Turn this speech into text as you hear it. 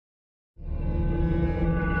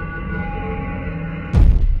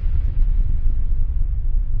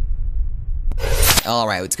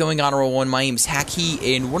Alright, what's going on everyone? My name is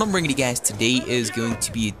Hacky, and what I'm bringing to you guys today is going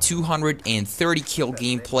to be a 230 kill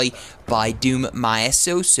gameplay by DooM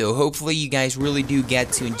Maeso. So hopefully you guys really do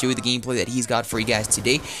get to enjoy the gameplay that he's got for you guys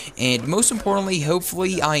today. And most importantly,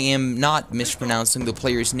 hopefully I am not mispronouncing the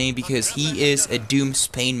player's name, because he is a DooM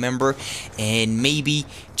Spain member, and maybe,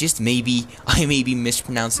 just maybe, I may be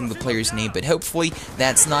mispronouncing the player's name, but hopefully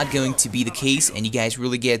that's not going to be the case, and you guys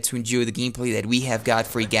really get to enjoy the gameplay that we have got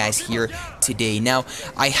for you guys here today. Now,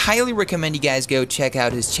 I highly recommend you guys go check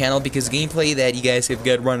out his channel, because the gameplay that you guys have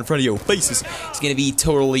got right in front of your faces is going to be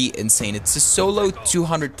totally insane. It's a solo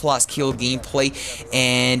 200 plus kill gameplay,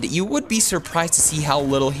 and you would be surprised to see how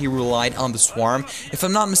little he relied on the swarm. If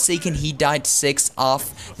I'm not mistaken, he died 6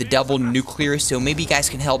 off the double nuclear, so maybe you guys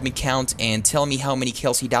can help me count and tell me how many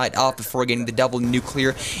kills he died off before getting the double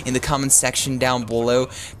nuclear in the comment section down below,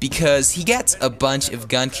 because he gets a bunch of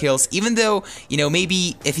gun kills, even though, you know,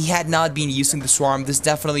 maybe if he had not been using the swarm, this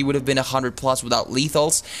definitely would have been 100 plus without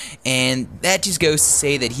lethals, and that just goes to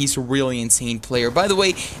say that he's a really insane player. By the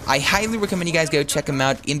way, I highly recommend you guys go check him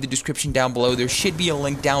out in the description down below. There should be a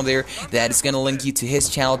link down there that is going to link you to his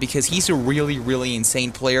channel, because he's a really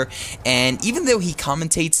insane player. And even though he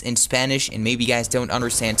commentates in Spanish, and maybe you guys don't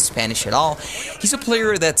understand Spanish at all, he's a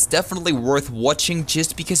player that's definitely worth watching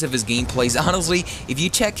just because of his gameplays. Honestly, if you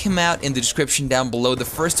check him out in the description down below, the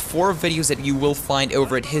first 4 videos that you will find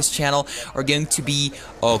over at his channel are going to be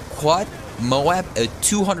a quad Moab, a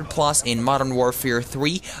 200 plus in Modern Warfare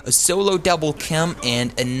 3, a solo double chem,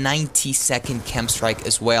 and a 90-second chem strike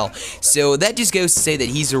as well. So that just goes to say that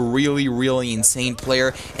he's a really insane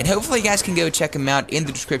player, and hopefully you guys can go check him out in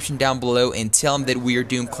the description down below and tell him that we are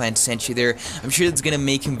DooM Clan sent you there. I'm sure that's gonna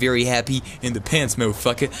make him very happy in the pants,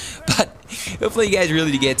 motherfucker. But hopefully you guys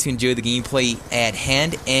really get to enjoy the gameplay at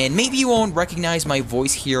hand, and maybe you won't recognize my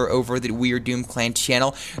voice here over the Weird DooM Clan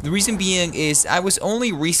channel. The reason being is I was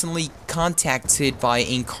only recently contacted by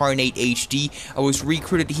Incarnate HD. I was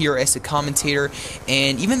recruited here as a commentator,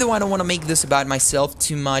 and even though I don't want to make this about myself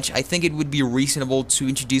too much, I think it would be reasonable to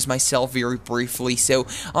introduce myself very briefly. So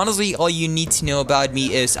honestly, all you need to know about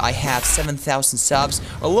me is I have 7,000 subs,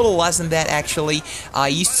 a little less than that actually. I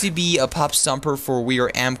used to be a pop stomper for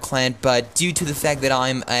Weird Am Clan, but due to the fact that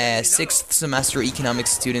I'm a 6th semester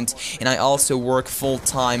economics student and I also work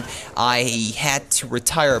full-time, I had to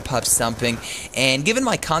retire pop stomping. And given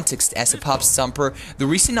my context as a pop stomper, the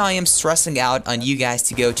reason I am stressing out on you guys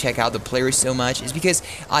to go check out the players so much is because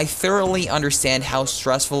I thoroughly understand how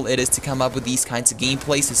stressful it is to come up with these kinds of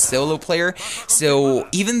gameplays as a solo player. So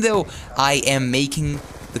even though I am making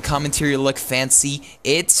the commentary look fancy,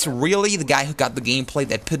 it's really the guy who got the gameplay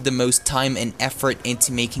that put the most time and effort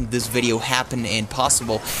into making this video happen and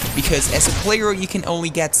possible, because as a player you can only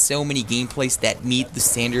get so many gameplays that meet the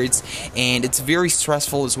standards, and it's very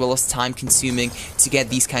stressful as well as time consuming to get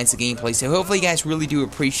these kinds of gameplays. So hopefully you guys really do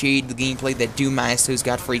appreciate the gameplay that DooM Maeso's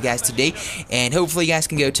got for you guys today, and hopefully you guys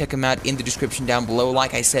can go check him out in the description down below.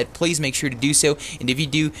 Like I said, please make sure to do so, and if you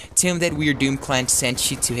do, tell him that Weird DooM Clan sent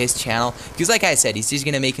you to his channel, because like I said, he's just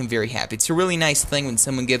gonna make him very happy. It's a really nice thing when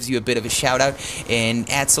someone gives you a bit of a shout out and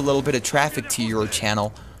adds a little bit of traffic to your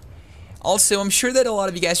channel. Also, I'm sure that a lot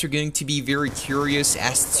of you guys are going to be very curious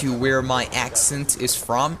as to where my accent is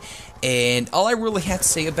from, and all I really have to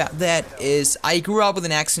say about that is I grew up with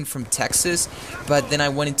an accent from Texas, but then I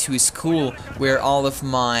went into a school where all of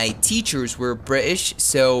my teachers were British.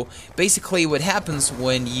 So basically what happens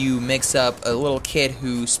when you mix up a little kid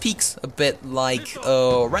who speaks a bit like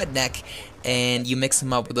a redneck and you mix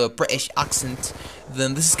him up with a British accent,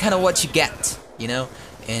 then this is kind of what you get, you know?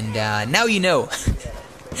 And now you know.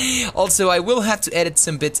 Also, I will have to edit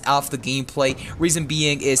some bits off the gameplay. Reason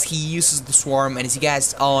being is he uses the swarm, and as you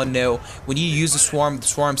guys all know, when you use the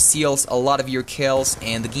swarm steals a lot of your kills,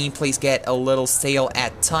 and the gameplays get a little stale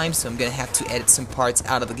at times, so I'm gonna have to edit some parts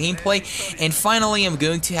out of the gameplay. And finally, I'm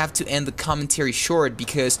going to have to end the commentary short,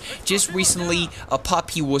 because just recently a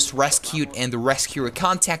puppy was rescued and the rescuer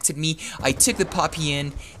contacted me. I took the puppy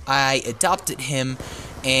in, I adopted him,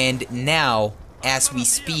 and now, as we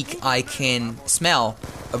speak, I can smell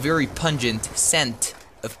a very pungent scent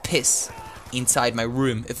of piss inside my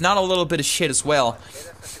room, if not a little bit of shit as well,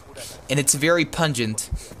 and it's very pungent.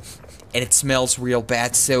 And it smells real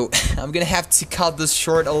bad, so I'm gonna have to cut this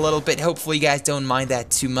short a little bit. Hopefully you guys don't mind that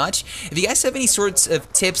too much. If you guys have any sorts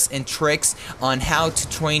of tips and tricks on how to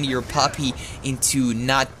train your puppy into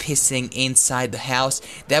not pissing inside the house,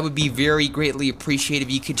 that would be very greatly appreciated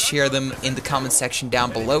if you could share them in the comment section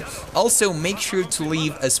down below. Also, make sure to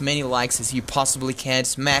leave as many likes as you possibly can.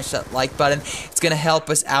 Smash that like button. It's gonna help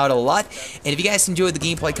us out a lot. And if you guys enjoyed the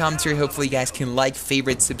gameplay commentary, hopefully you guys can like,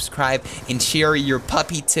 favorite, subscribe, and share your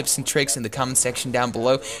puppy tips and tricks tricks in the comment section down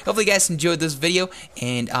below. Hopefully you guys enjoyed this video,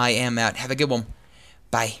 and I am out. Have a good one.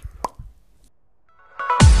 Bye.